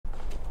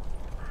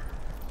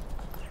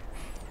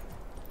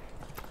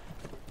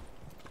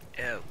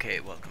Okay,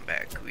 welcome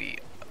back. We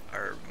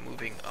are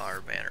moving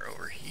our manor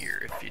over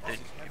here.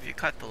 If you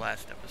caught the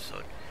last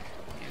episode,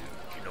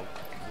 you know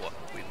what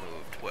we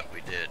moved, what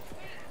we did.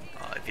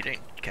 If you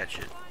didn't catch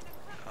it,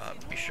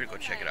 be sure to go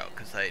check it out,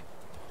 because I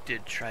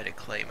did try to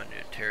claim a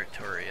new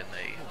territory, and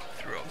they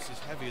threw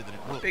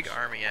a big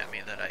army at me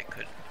that I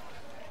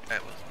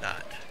was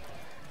not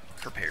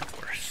prepared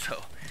for.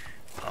 So,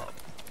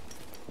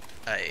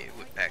 I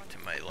went back to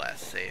my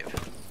last save,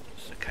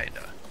 so kind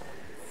of.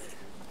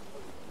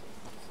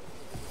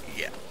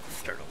 Yeah,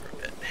 start over a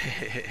bit.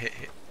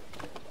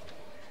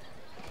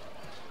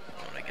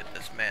 I want to get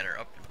this manor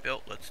up and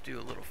built. Let's do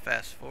a little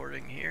fast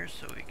forwarding here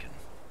so we can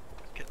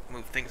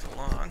move things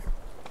along.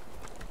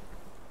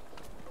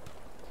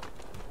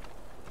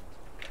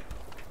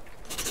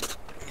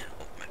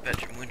 Open my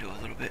bedroom window a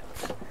little bit.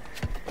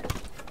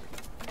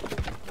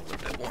 A little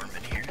bit warm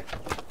in here.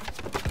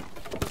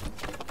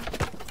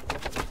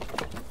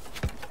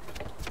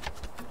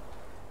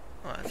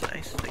 Oh, that's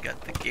nice. They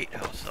got the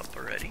gatehouse up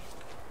already.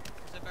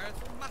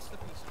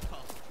 Masterpiece of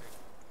carpentry,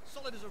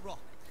 solid as a rock.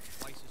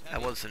 I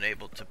wasn't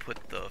able to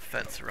put the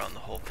fence around the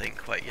whole thing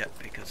quite yet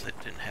because it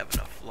didn't have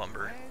enough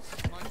lumber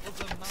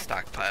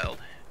stockpiled,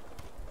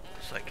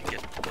 so I could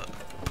get the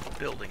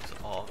buildings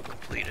all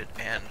completed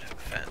and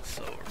fence.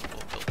 So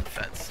we'll build the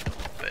fence in a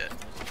little bit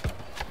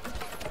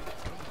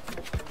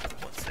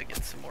once I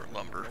get some more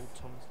lumber.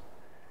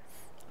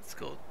 Let's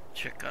go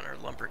check on our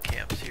lumber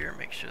camps here,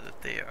 make sure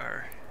that they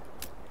are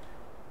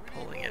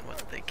pulling in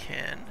what they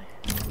can.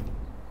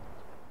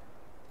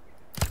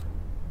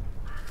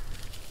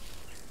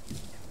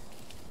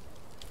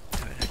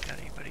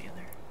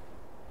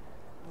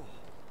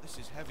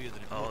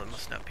 Oh, there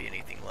must not be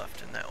anything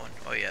left in that one.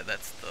 Oh yeah,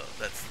 that's the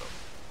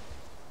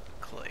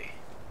clay.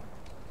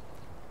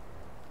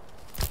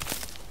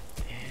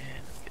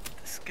 And get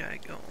this guy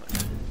going.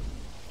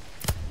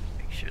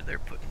 Make sure they're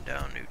putting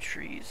down new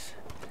trees.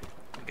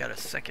 We got a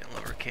second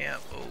lumber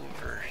camp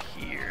over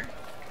here.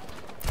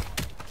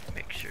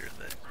 Make sure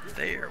that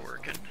they are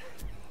working.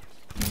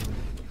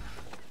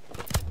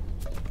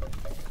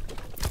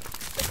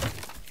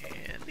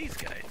 And these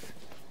guys.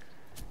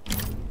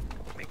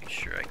 Making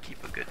sure I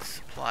keep a good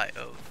supply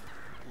of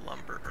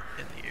lumber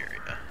in the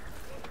area.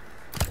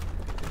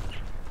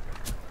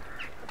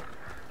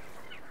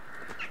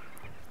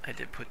 I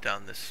did put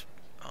down this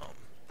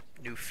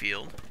new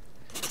field.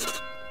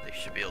 They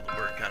should be able to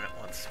work on it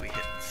once we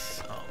hit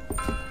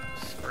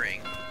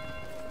spring.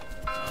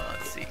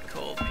 Let's see,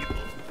 cold people.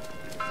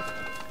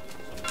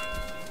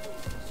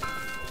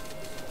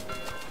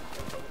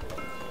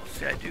 Oh,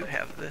 see, I do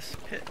have this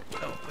pit.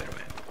 Oh, wait a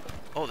minute.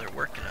 Oh, they're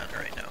working on it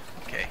right now.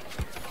 Okay.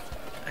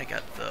 I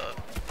got the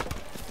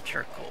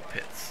charcoal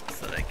pits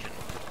so that I can.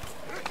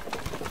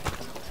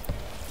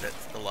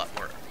 That's a lot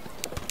more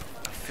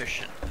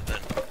efficient than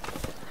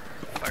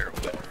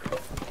firewood.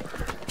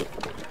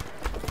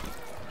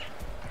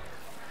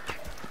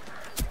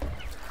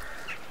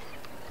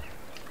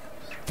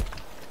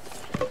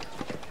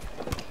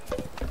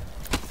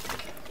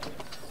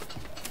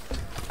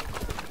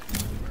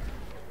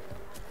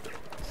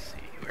 Let's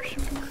see, where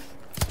should we work?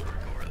 Let's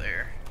work over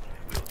there,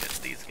 and we'll get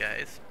these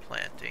guys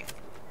planting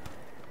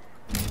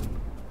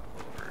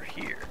over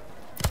here.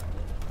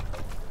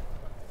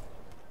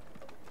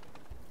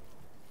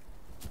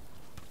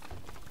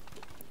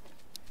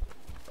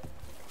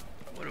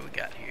 What do we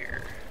got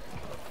here?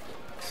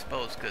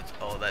 Exposed goods.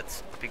 Oh,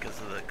 that's because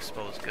of the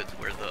exposed goods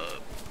where the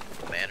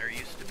manor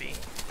used to be.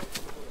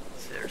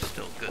 So there's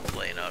still goods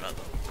laying out on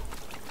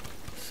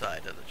the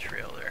side of the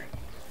trail there.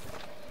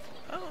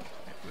 Oh,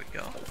 there we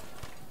go.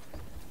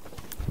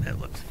 That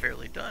looks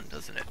fairly done,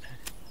 doesn't it?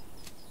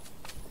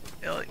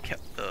 Well, it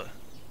kept the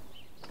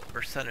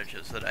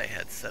percentages that I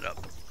had set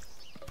up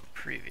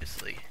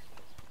previously.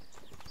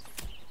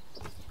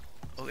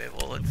 Okay,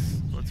 well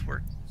let's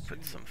work,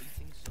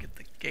 get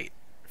the gate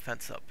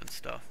fence up and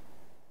stuff.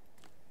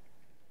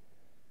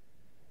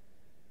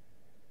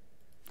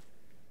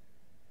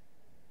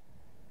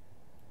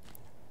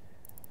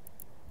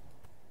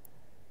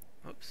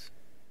 Oops.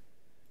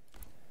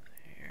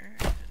 Here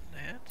and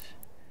that,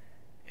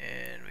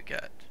 and we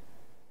got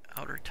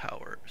outer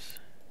towers.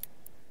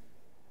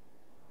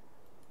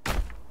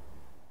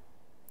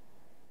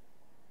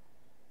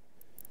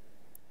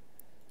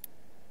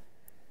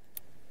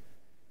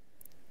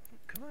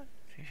 Come on.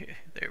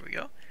 There we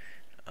go.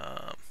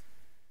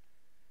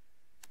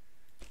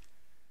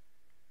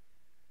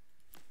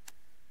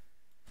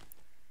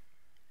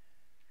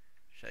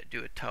 Should I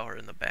do a tower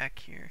in the back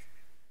here?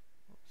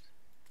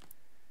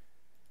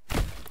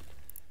 Oops.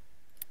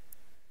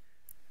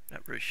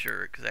 Not really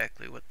sure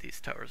exactly what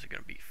these towers are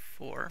going to be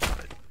for,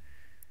 but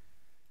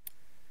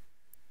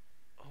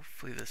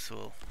hopefully this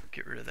will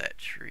get rid of that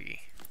tree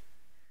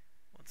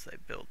once I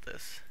build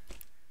this.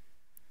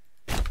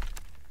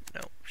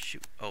 No,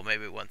 shoot. Oh,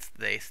 maybe once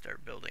they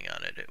start building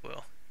on it, it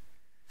will.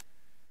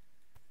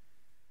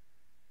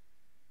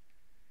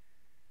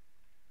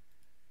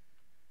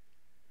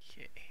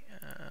 Okay,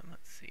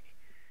 let's see.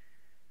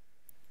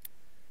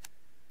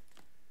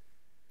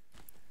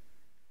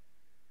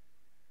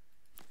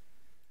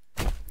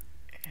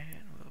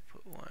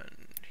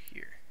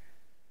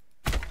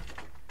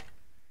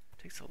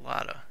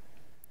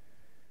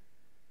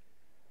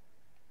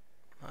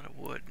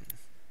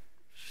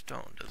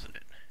 stone, doesn't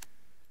it?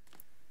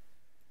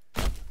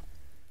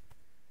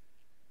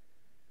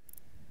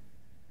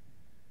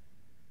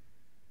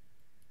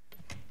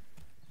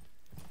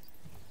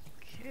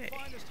 Okay.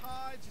 Finest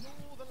hides in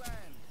all the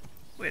land.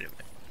 Wait a minute.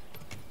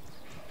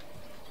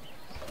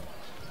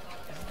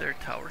 Is there a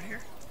tower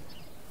here?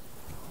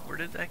 Where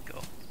did that go?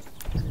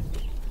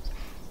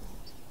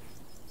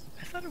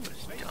 I thought it was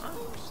done.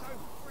 So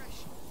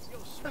fresh.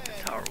 You'll I thought the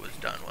tower was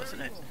done,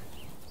 wasn't it?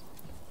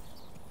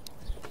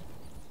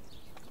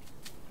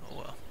 Oh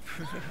well.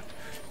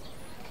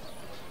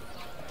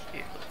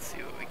 Here, let's see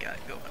what we got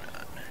going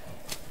on.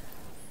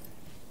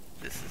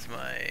 This is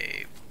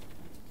my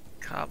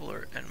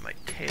cobbler and my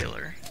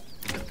tailor.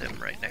 Put them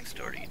right next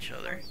door to each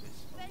other.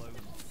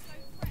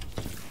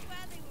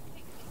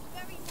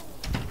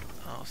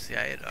 Oh, see,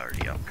 I had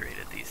already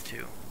upgraded these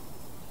two.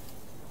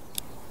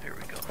 There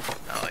we go.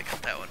 Now I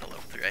got that one to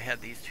level 3. I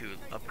had these two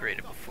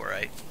upgraded before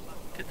I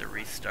did the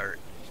restart.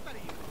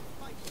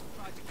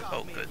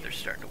 Oh, good. They're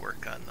starting to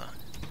work on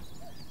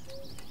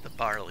the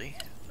barley.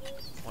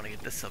 I want to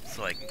get this up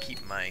so I can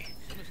keep my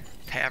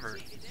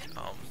tavern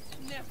going.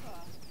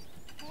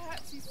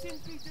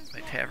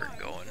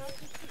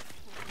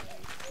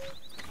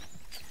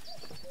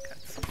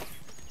 Got some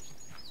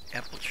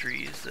apple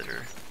trees that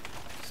are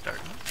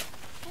starting.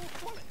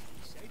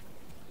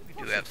 We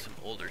do have some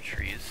older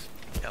trees,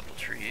 apple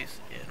trees,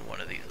 in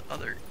one of these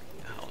other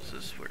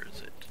houses. Where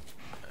is it?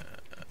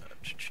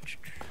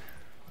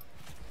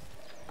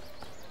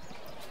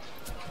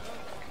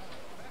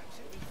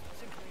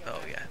 Oh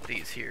yeah,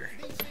 these here.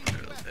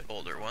 They're the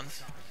older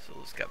ones, so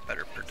those got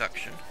better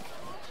production.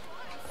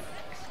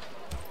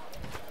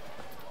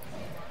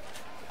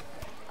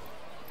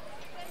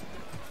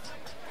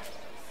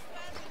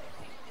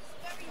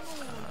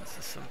 Is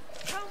this some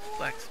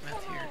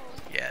blacksmith here?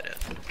 Yeah, it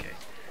is. Okay.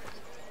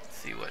 Let's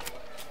see what.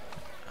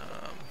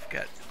 We've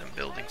got them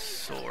building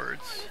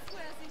swords.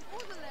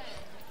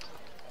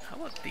 How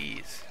about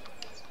these?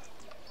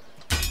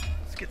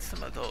 Let's get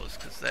some of those,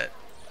 because that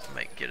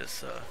might get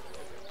us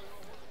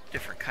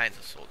different kinds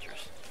of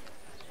soldiers.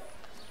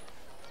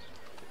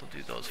 We'll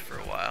do those for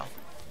a while.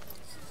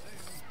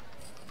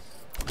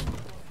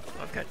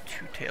 Oh, I've got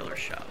 2 tailor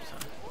shops,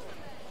 huh?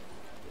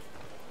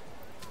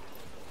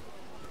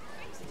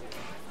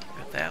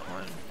 Got that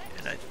one,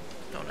 and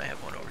don't I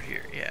have one over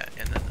here? Yeah,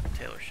 and then the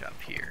tailor shop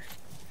here.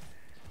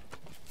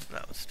 So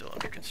that one's still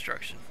under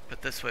construction.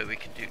 But this way we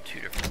can do 2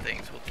 different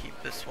things. We'll keep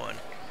this one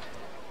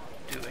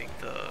doing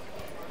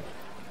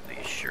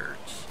these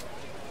shirts.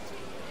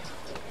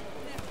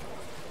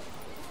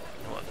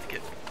 We'll have to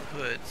get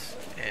hoods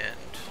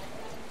and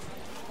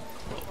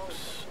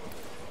cloaks.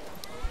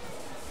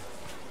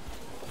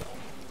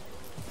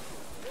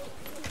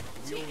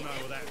 You all know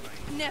what that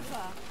means.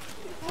 Never.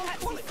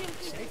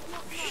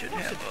 We should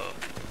have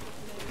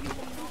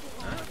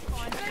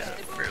she's got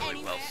a fairly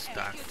well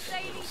stocked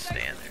little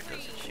stand there,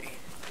 doesn't she?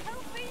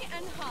 Healthy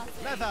and hearty.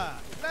 Leather,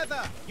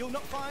 leather. You'll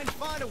not find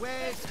finer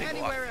wares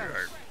anywhere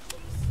else.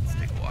 Let's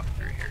take a walk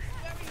through here.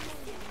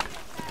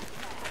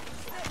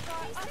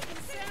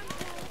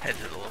 Head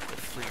to the local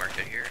flea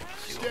market here and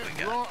see what we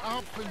Get got. right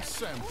up and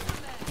sample.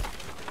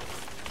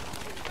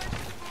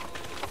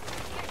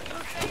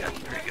 Oh, she got a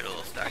pretty good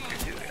little stock here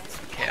too. We got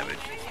some cabbage,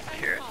 some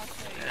carrots,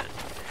 and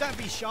Don't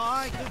be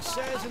shy, good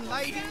sirs and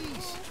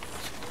ladies.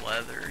 some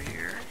leather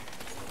here.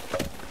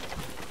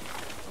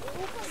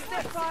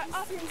 Step right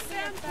up and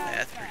sample.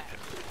 That's pretty good.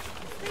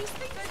 These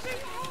things do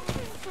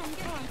happen from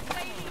time to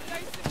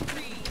time.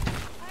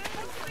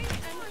 Healthy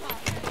and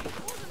hearty.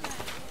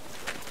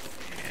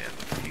 And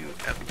a few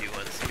empty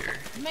ones here.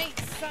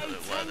 Meat's so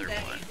Another leather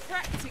tender, one. it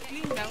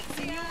practically melts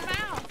in your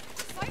mouth.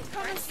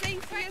 Come and see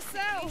for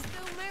yourself.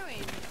 Still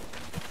mowing.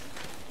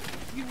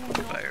 You will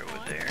not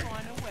Firewood there.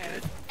 finer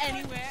wares Good.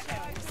 anywhere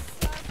else.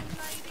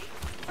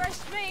 Fresh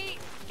meat.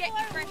 Get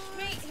your fresh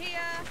meat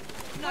here.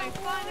 No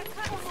finer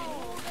cuts in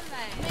all the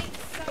land.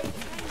 Meat's so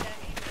tender,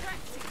 it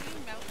practically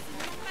melts in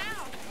your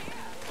mouth.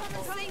 Come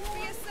and see for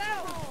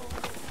yourself.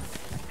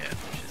 Yeah,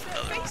 which is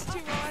another one. Feast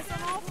your eyes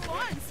on our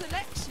fine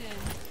selection.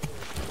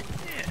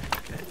 Yeah,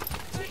 good.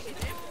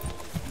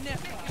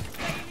 Never.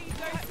 Daily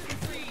dose of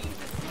green.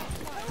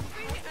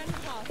 Healthy and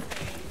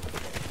hearty.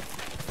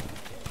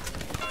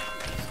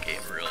 This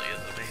game really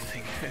is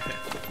amazing.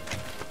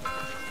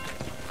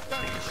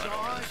 Don't be Run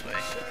over shy, this good way.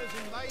 sirs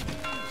and ladies.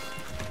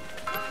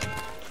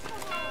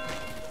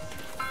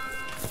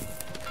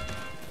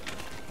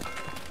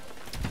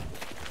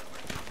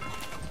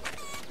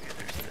 Okay,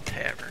 there's the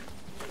tavern.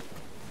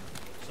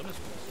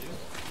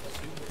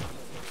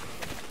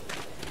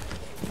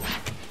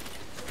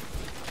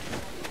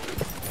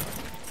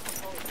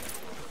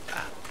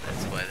 Ah,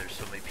 that's why there's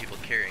so many people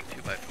carrying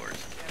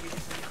 2x4s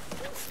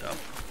and stuff.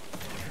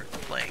 Different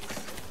planks.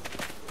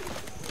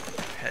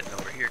 We're heading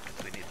over here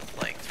because we need the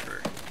planks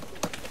for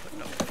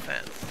putting up the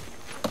fence.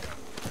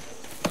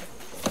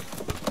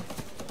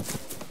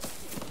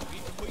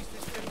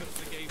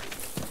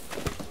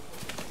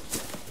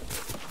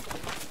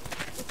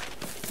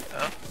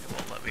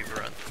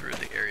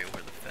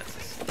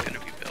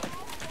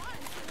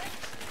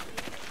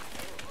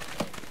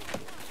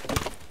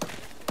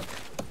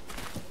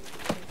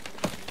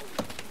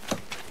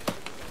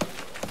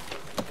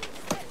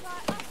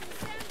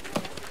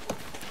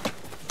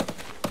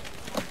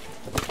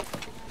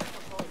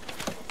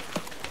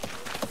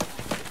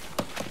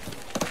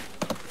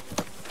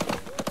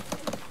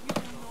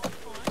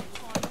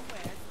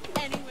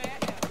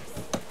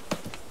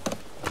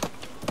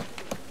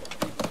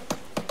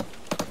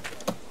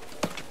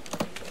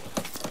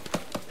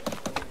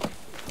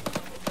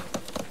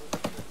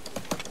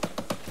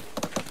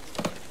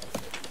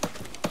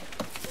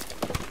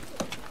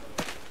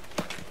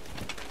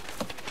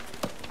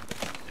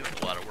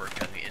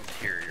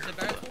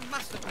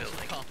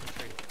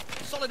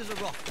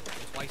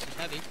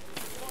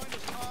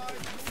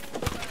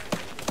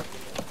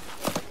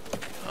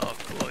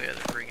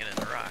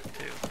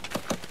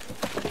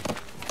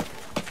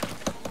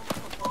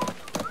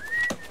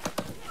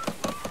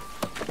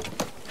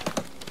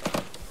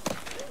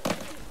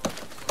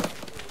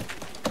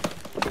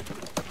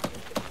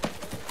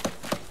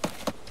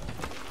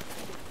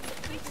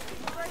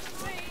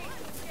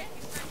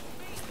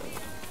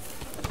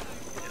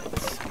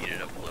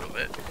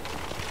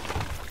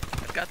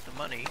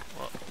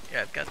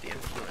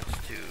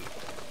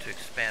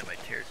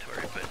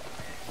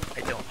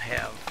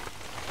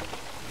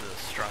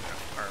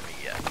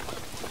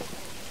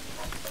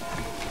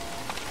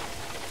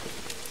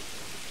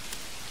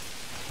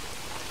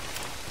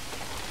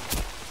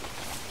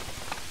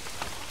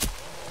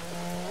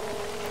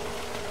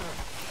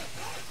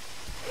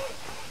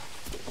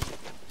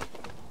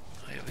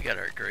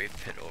 grave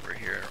pit over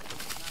here.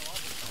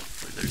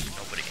 Hopefully there's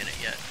nobody in it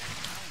yet.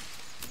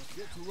 Let's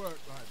get to work,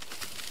 lad.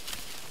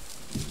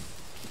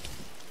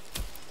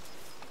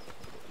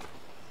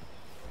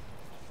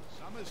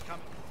 Summer's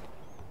coming.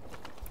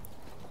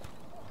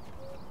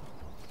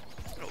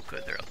 Oh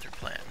good, they're out there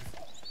planting.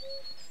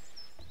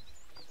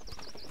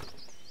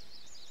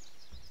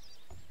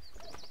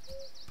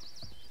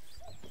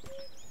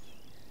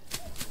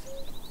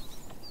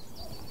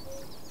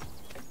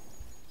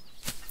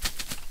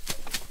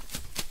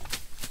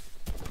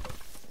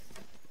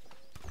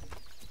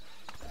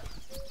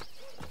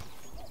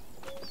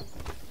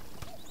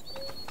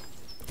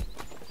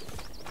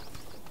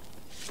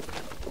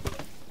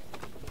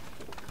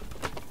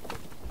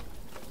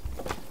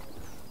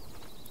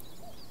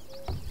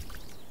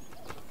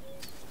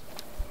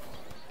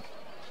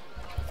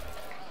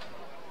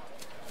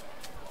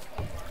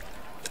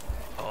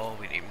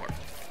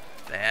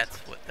 That's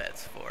what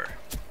that's for.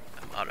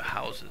 I'm out of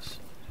houses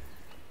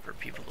for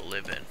people to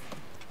live in.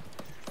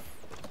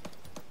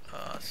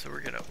 So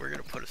we're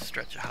gonna put a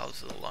stretch of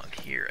houses along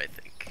here, I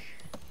think.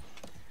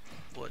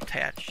 We're gonna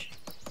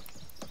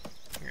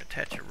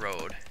attach a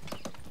road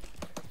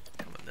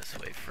coming this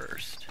way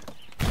first.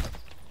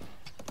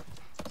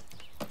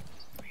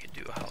 We can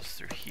do a house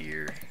through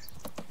here.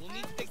 We'll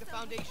need to dig the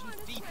foundations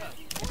deeper.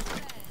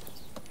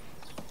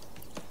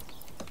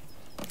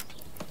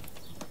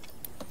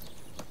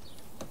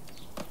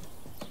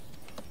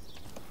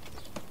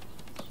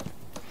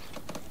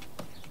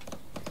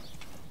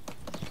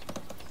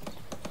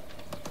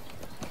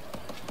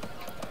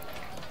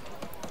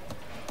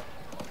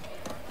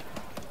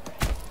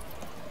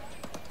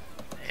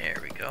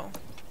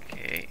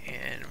 Okay,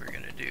 and we're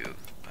gonna do,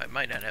 I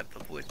might not have the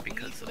wood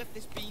because of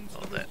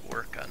all that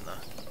work on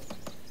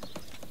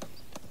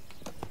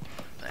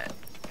that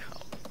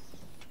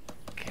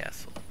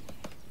castle,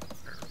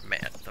 or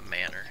the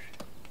manor.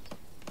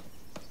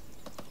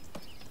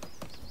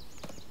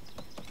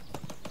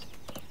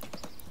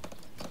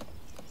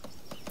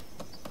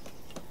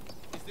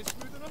 Is this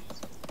smooth enough?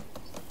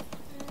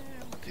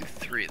 We'll do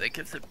 3. That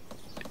gives it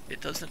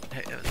doesn't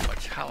have as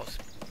much house,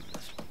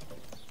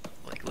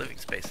 like living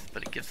spaces,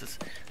 but it gives us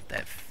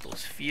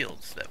those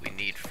fields that we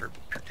need for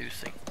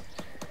producing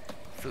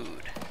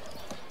food.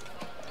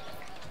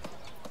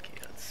 Okay,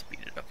 let's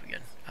speed it up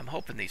again. I'm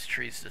hoping these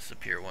trees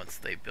disappear once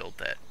they build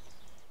that.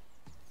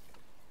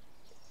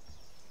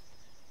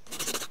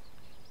 So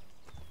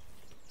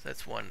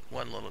that's one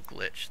little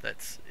glitch.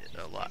 That's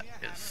a lot,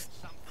 is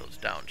those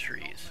down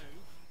trees.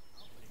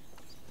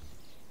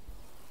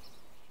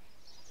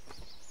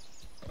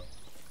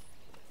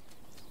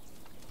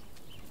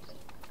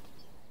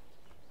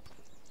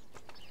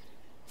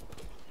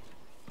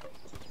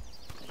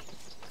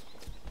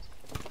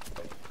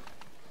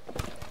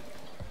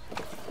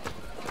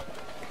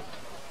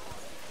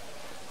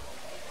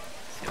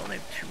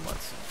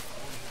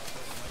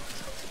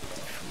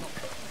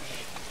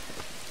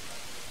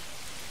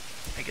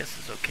 I guess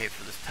it's okay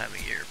for this time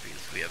of year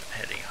because we haven't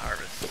had any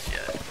harvests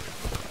yet.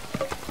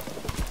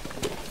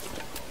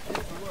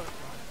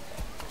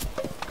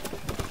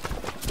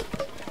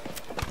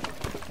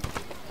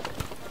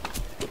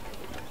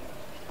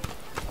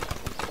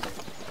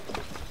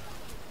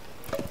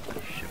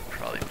 Should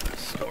probably put a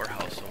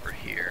storehouse over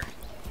here.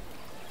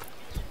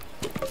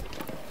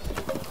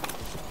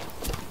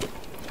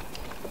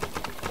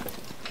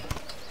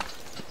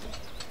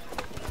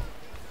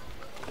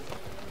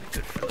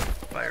 Good for the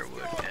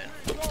firewood and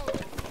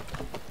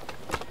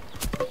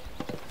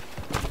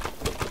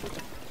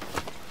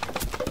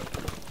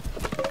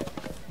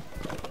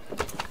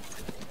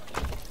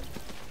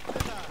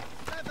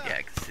yeah,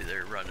 I can see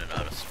they're running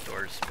out of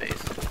storage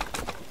space.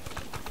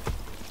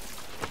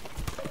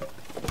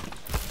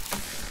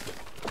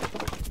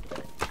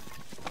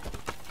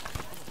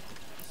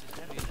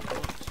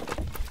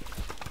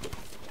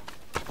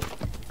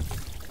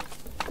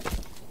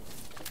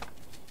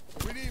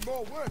 We need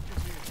more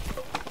workers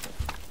here.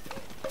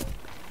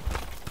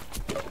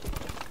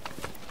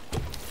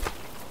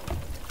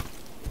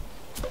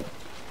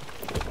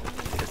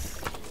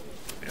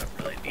 We don't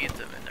really need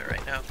them in there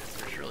right now because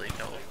there's really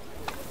no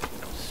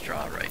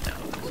straw right now.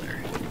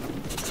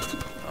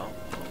 Well,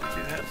 we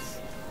do have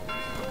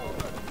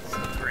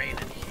some grain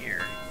in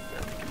here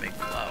that we can make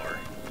flour,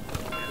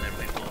 and then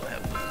we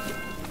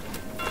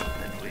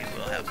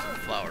will have some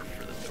flour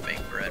for them to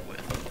make bread with.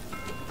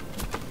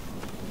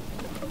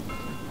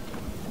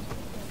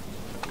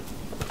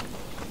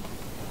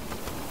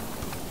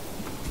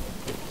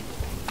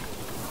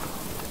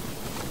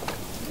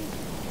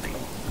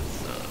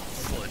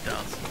 Slow it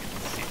down so you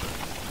can see the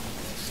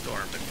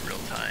storm in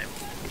real time.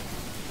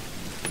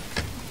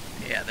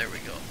 Yeah, there we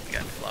go. We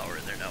got flour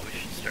in there now. We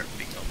should start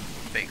being able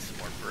to bake some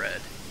more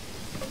bread.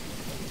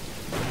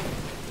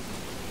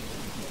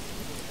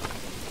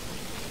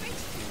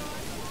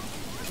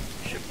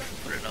 Should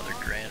put another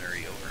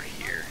granary over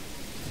here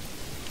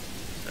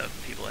so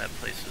people have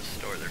places to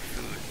store their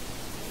food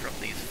from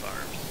these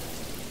farms.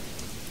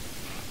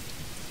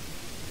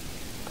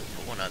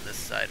 Put one on this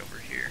side over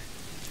here.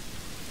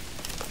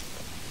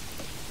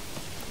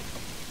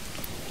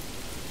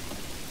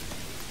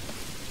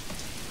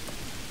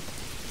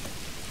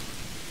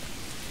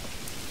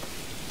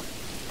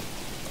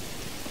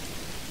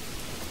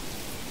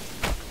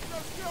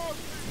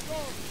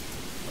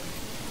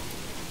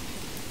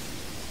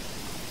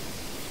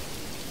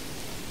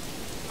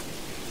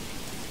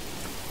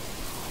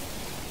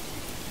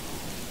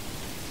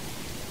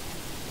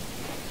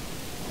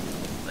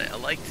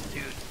 like to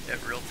do it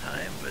real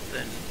time, but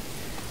then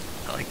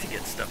I like to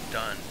get stuff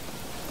done.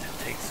 It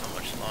takes so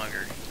much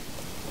longer.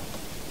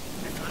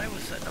 I thought I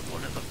was setting up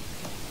one of the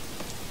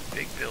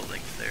big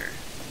buildings there,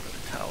 for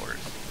the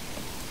towers.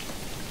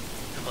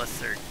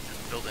 Unless they're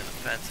just building the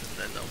fence and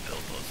then they'll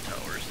build those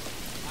towers.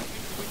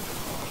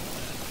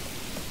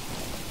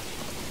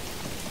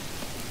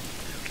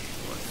 Okay,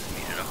 let's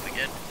speed it up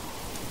again.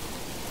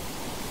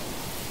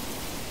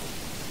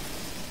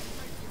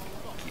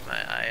 Keep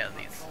my eye on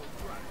these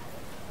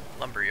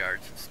lumber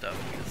yards and stuff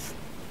because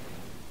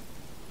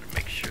I want to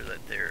make sure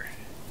that they're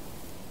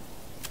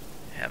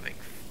having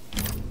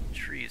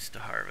trees to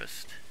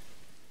harvest.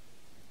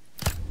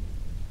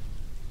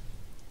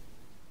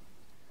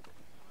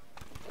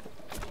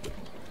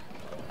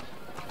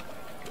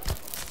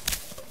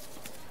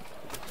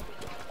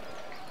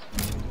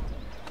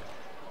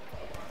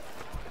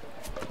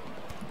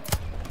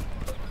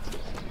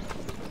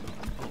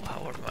 Oh,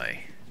 how am I?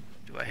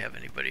 Do I have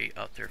anybody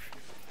out there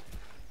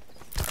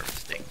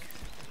harvesting?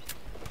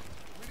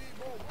 We need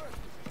more workers.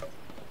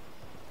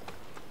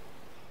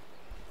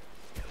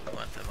 Yeah, we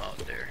want them out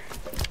there.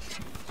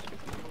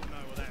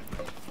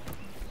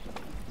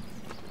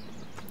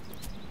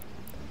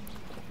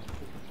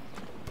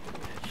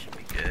 That should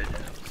be good.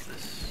 How's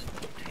this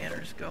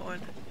Tanner's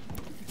going?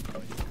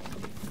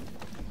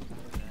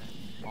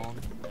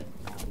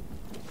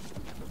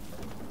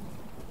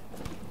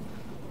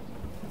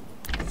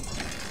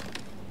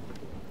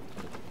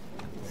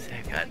 See,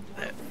 I got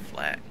that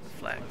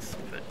flax,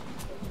 but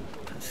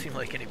doesn't seem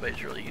like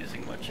anybody's really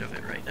using much of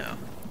it right now.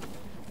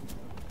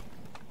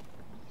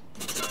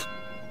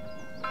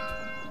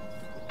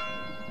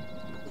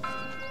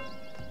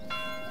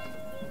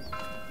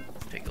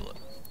 Let's take a look.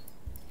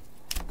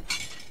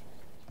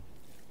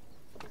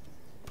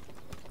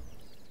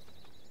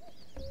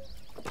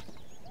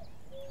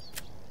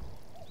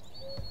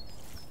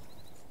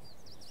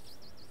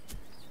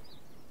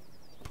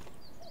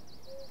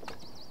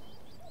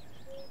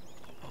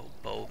 Oh,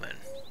 bowmen.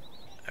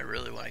 I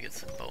really want to get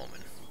some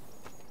bowmen.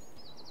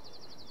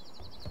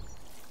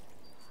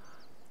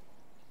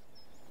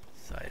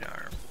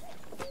 Sidearm.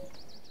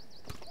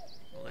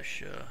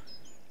 Militia.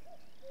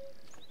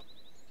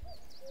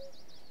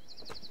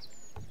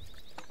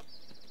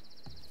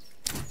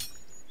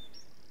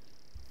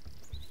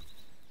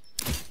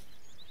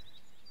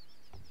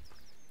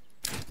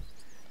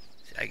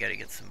 See, I gotta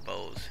get some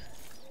bows.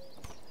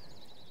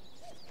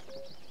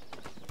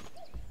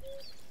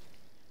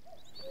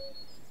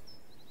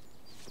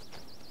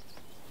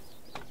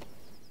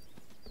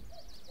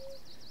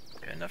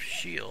 Got enough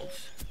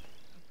shields.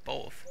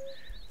 Both.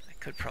 I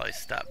could probably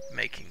stop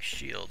making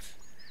shields.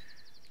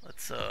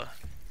 Let's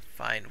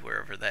find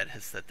wherever that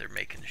is that they're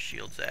making the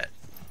shields at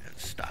and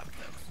stop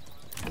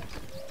them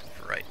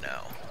for right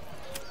now.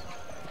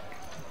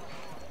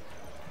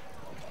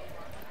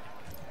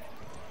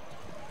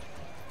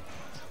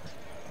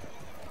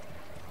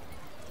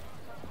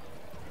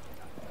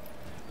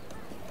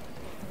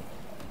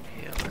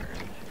 Taylor.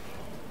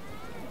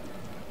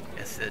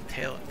 Yes,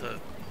 the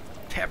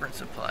tavern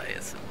supply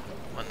is the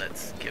one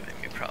that's giving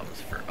me problems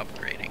for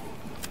upgrading.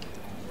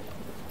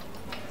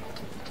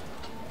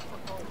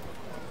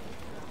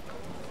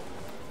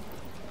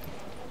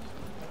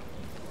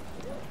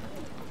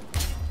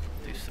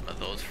 Do some of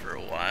those for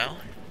a while.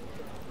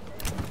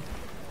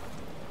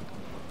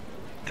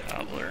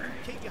 Cobbler.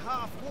 Keep your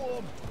half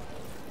warm.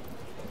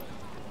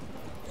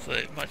 So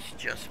it must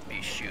just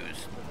be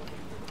shoes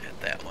at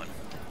that one.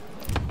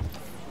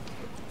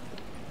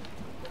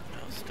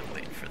 I'm still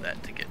waiting for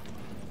that to get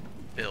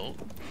built.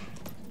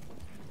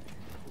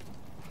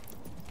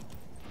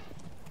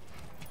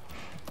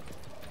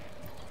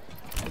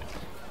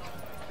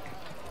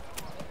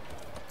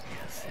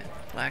 Yes,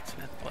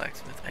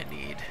 blacksmith, I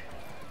need.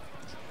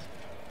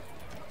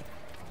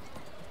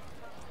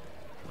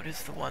 What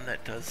is the one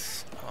that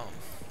does,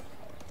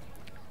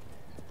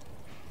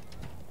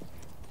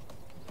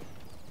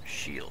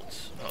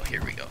 shields? Oh,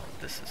 here we go.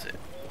 This is it.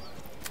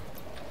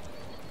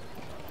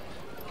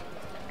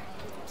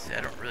 See,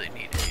 I don't really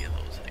need any of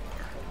those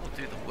anymore. We'll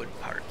do the wood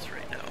parts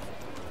right now.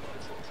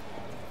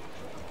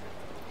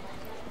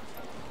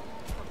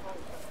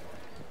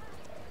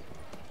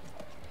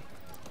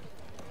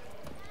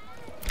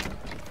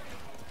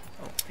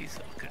 Oh, these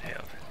could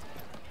have.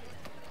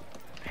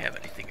 I don't have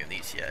anything in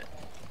these yet.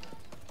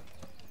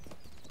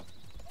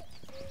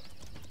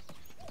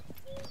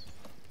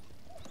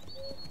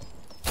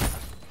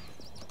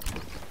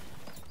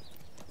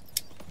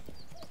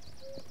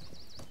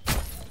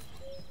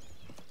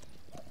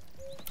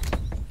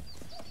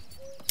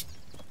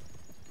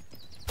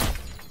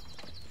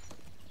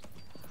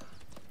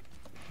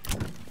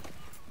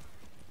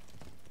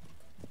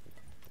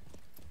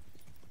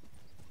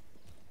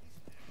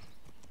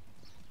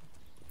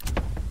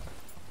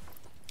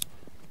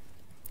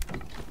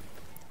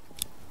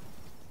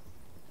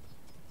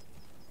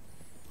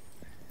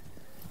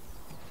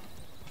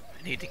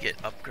 I need to get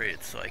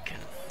upgraded so I can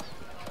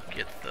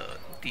get the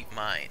deep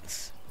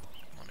mines.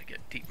 I want to get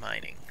deep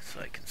mining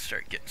so I can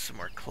start getting some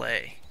more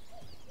clay.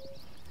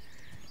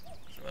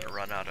 I'm gonna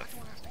run out of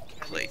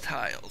clay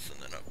tiles,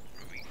 and then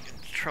I'll be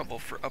in trouble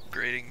for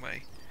upgrading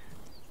my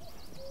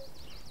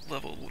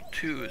level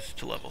 2s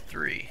to level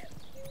 3.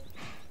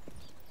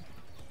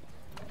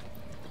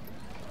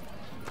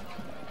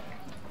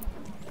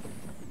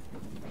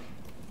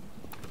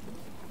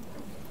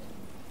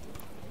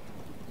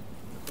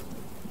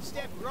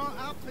 Step right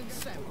up and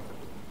sell.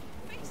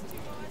 Feast you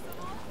guys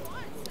on our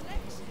fine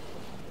selection.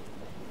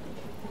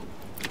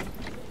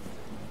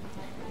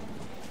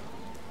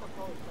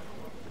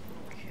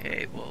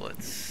 Okay, well,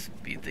 let's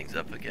speed things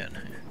up again.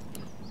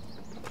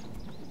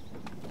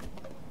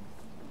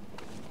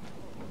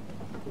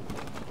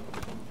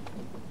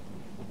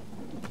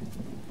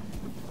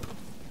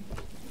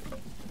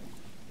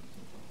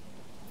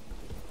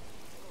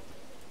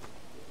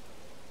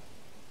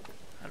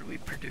 How do we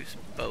produce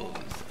bows?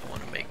 I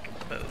want to make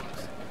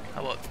bows.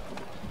 How about,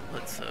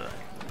 let's,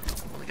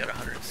 only got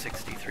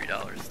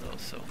 $163 though,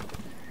 so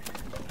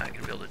not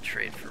gonna be able to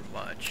trade for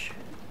much.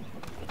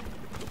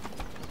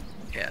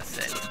 Yeah,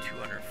 so I need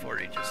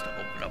 240 just to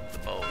open up the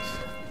bows.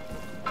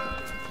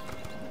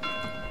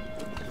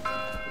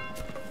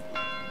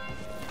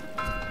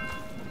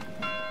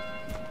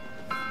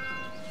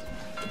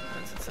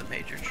 Since it's a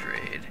major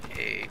trade,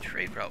 a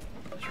trade route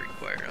is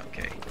required.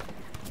 Okay.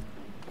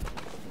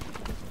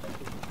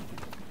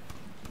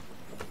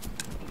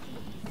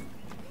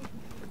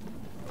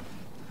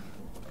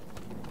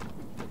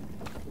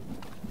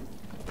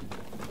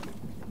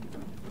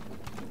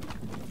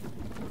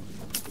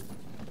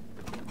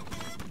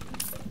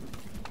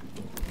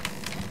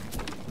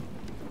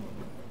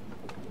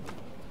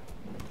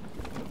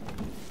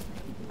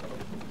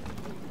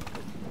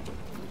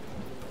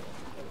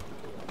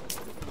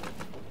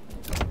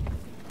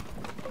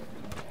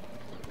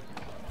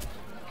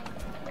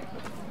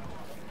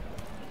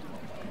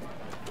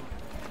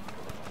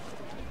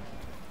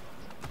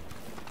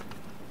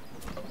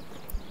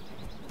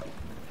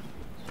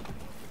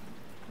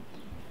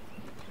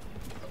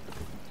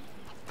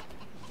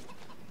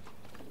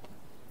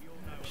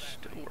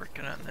 Still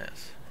working on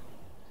this.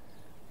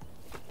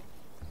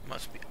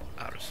 Must be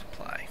out of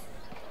supply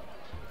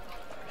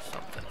or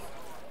something.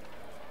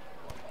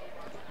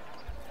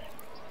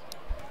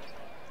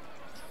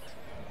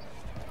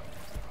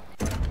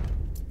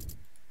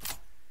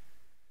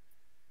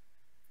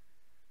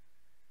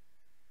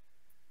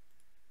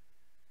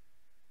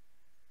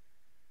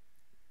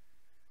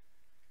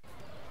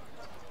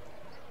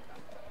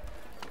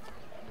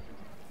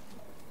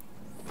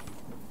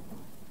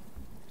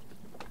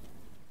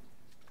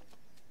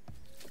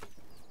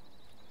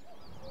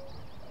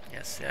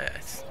 Yes, yeah, I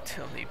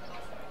still need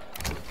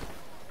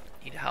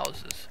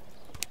houses.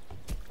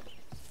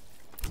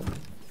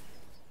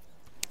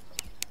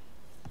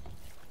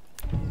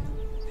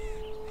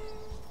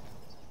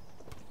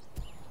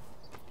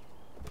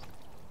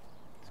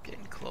 It's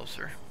getting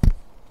closer.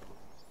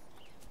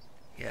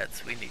 Yeah,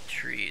 we need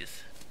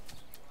trees.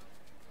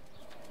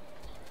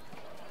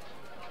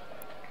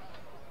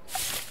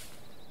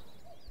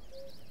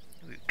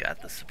 We've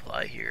got the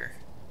supply here.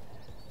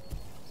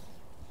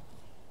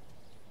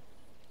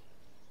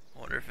 I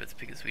wonder if it's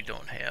because we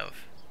don't have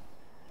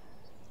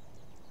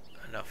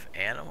enough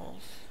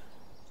animals.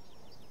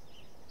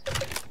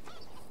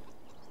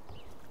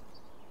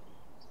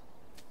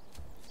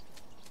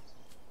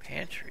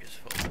 Pantry is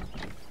full.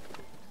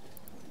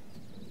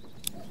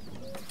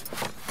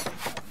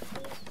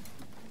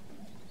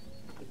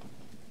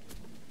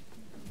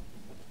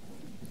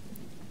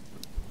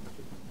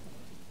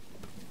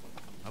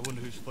 I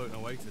wonder who's floating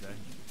away today.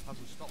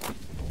 Hasn't stopped.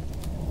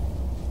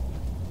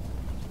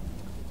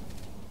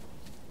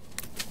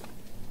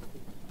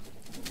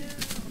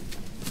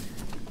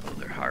 Oh,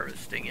 they're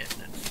harvesting it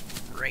and it's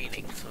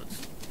raining, so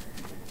it's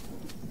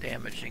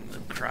damaging the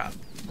crop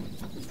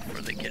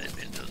before they get it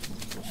into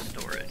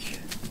storage.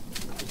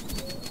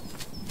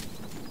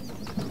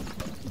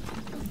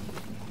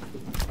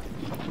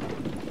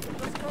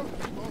 Let's go,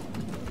 people.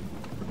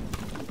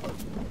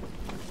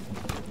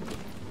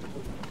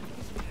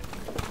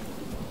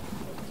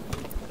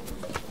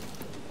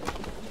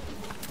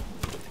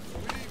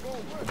 We need more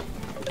work.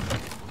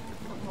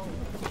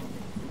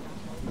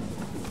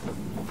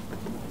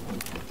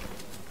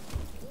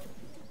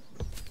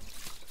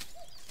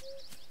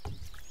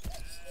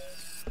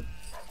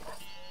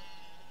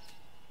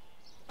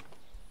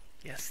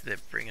 Yes, they're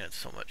bringing in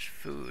so much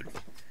food.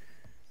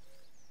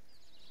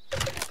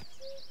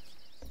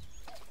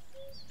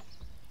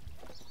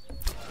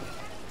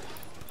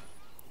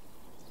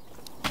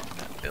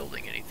 Not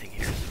building anything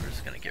here, so we're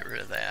just going to get rid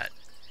of that.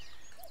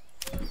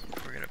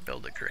 We're going to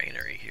build a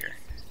granary here.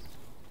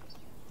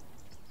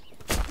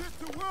 Get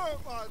to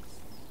work, man.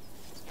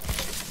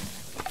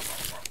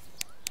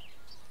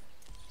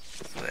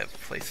 So they have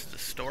places to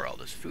store all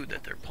this food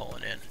that they're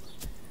pulling in.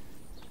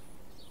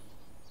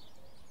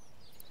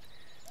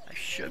 I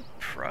should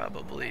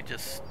probably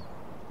just,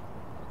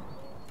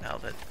 now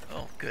that,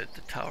 oh good,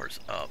 the tower's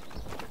up.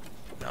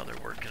 Now they're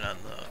working on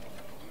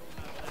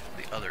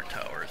the other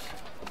towers.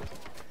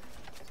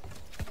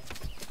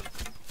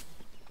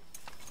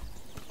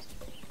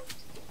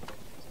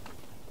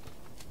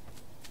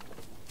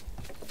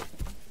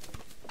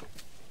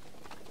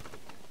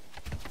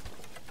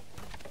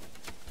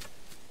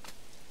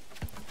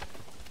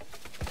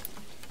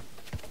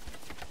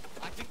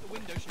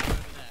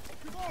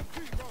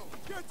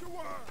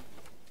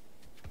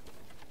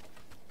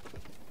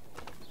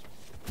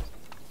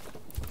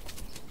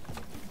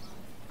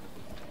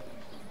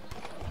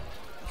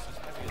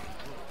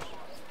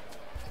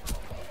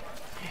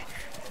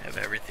 Have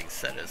everything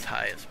set as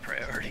highest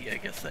priority. I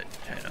guess that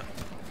kind of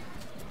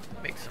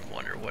makes them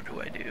wonder, what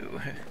do I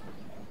do?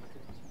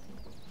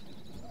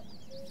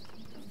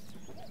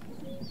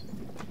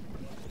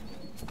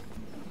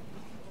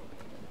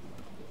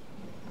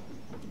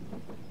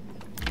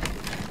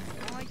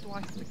 Why do I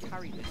have to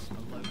carry this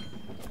alone?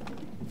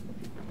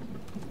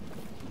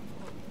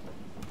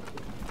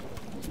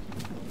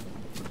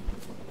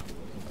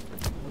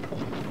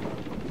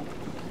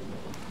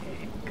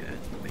 Okay, good.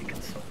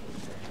 Making some.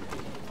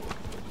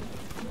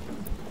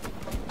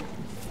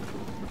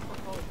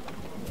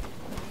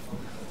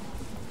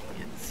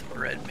 Getting some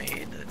bread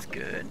made. That's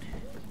good.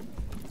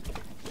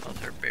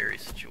 How's our berry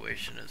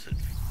situation? Is it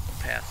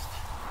past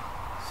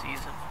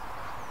season?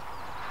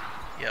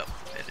 Yep,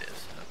 it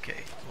is.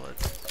 Okay,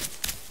 let's.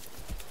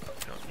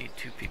 Don't need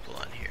two people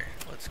on here.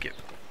 Let's get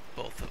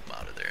both of them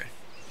out of there.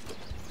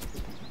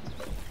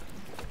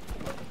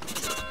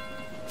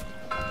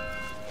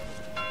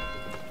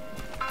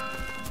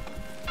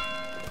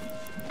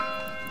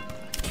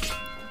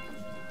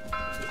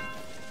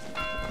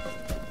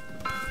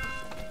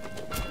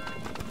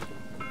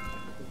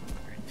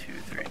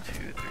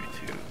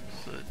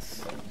 So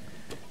it's.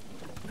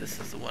 This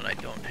is the one I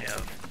don't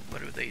have.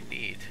 What do they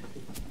need?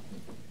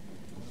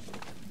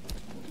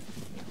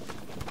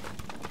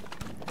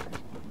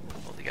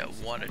 Only got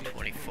 1 of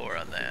 24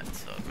 on that,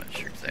 so I'm not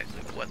sure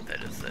exactly what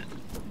that is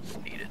that's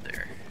needed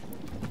there.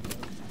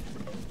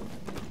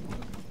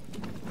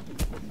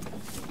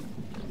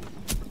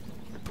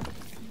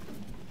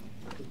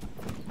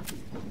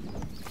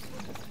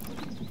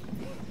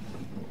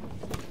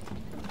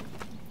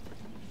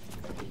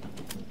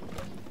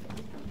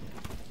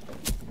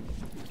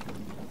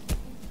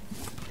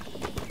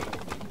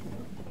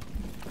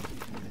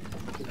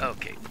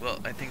 Okay, well,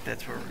 I think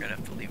that's where we're going to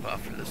have to leave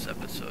off for this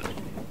episode.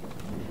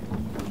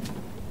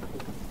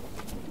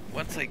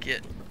 Once I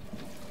get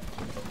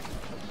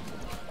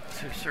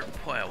to a certain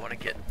point, I want to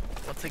get,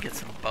 once I get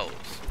some bows,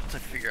 once I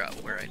figure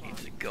out where I need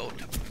to go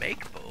to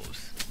make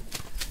bows,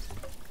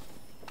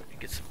 and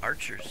get some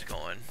archers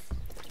going,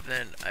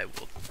 then I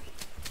will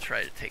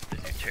try to take the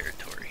new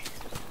territory.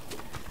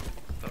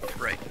 But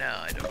for right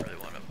now, I don't really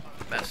want to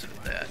mess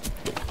with that.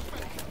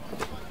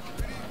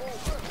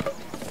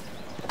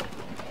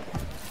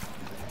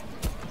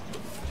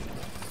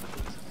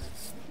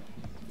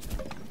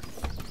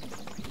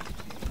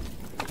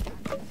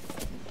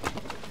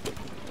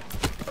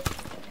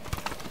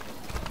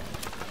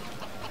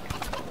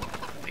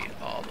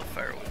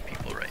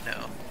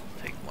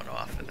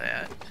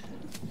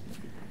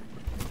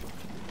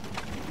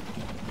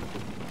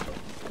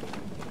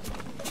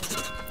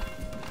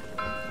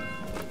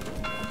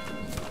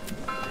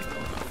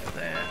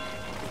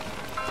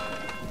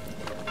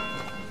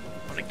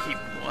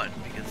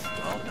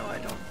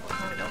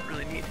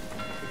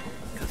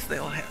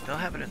 They'll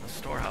have it in the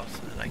storehouse,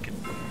 and then I can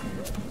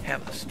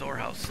have the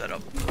storehouse set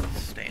up with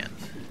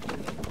stands.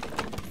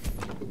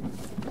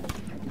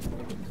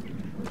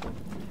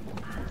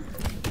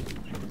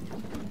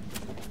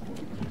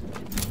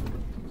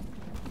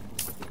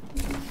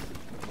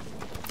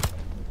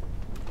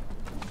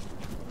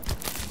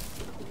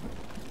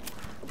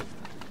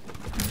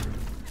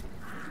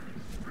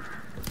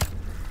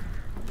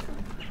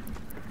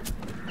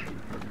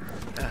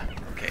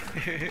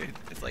 Okay.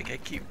 It's like I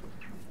keep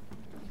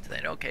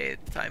saying, okay,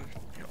 it's time,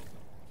 you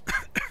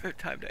know,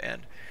 time to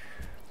end.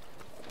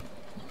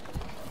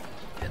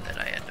 And then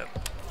I end up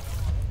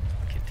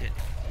continuing.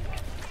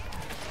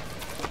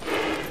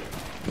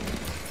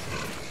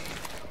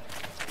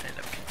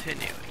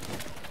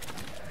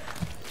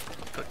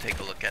 Go take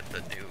a look at the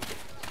new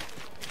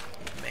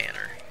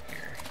Manor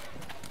here.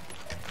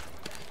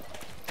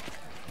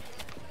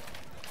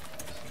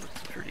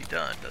 Looks pretty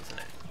done, doesn't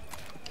it?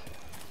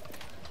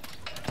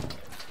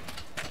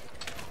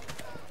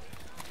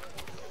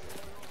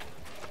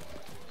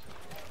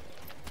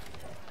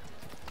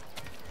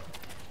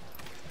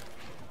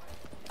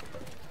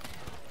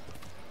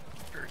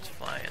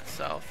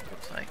 South,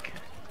 looks like.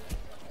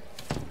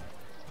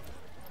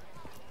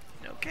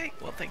 Okay,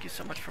 well, thank you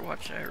so much for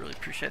watching. I really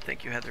appreciate it.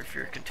 Thank you, Heather, for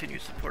your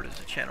continued support as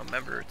a channel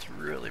member. It's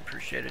really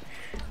appreciated.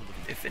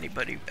 If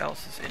anybody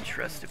else is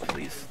interested,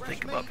 please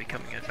think about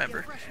becoming a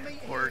member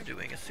or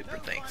doing a super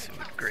thanks. It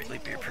would greatly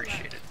be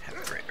appreciated.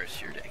 Have a great rest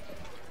of your day.